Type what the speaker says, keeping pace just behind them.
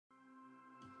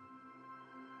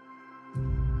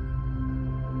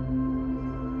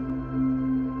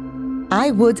I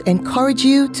would encourage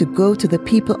you to go to the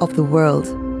people of the world.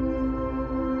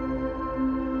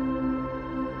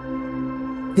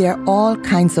 There are all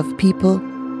kinds of people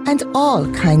and all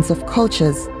kinds of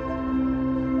cultures,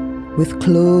 with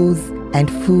clothes and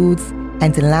foods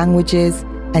and languages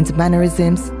and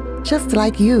mannerisms just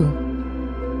like you.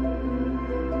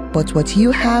 But what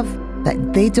you have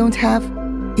that they don't have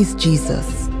is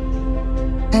Jesus.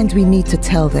 And we need to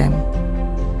tell them.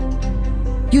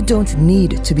 You don't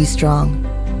need to be strong.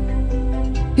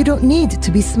 You don't need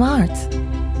to be smart.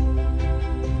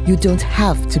 You don't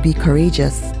have to be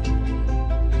courageous.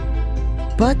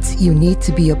 But you need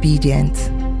to be obedient.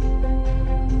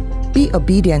 Be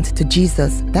obedient to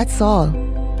Jesus, that's all.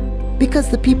 Because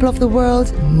the people of the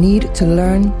world need to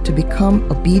learn to become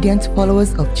obedient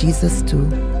followers of Jesus too.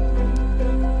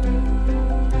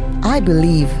 I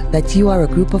believe that you are a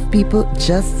group of people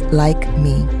just like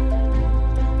me.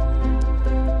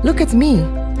 Look at me.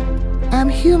 I'm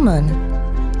human.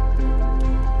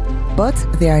 But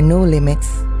there are no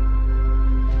limits.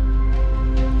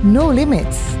 No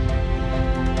limits.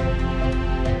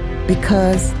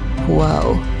 Because,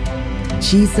 wow,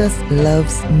 Jesus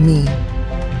loves me.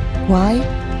 Why?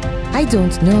 I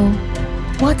don't know.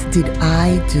 What did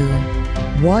I do?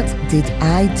 What did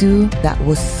I do that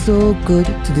was so good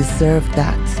to deserve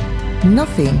that?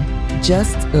 Nothing,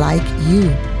 just like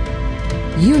you.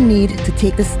 You need to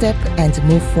take the step and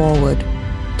move forward.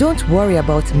 Don't worry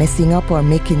about messing up or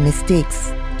making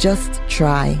mistakes. Just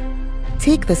try.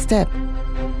 Take the step.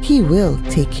 He will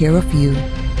take care of you.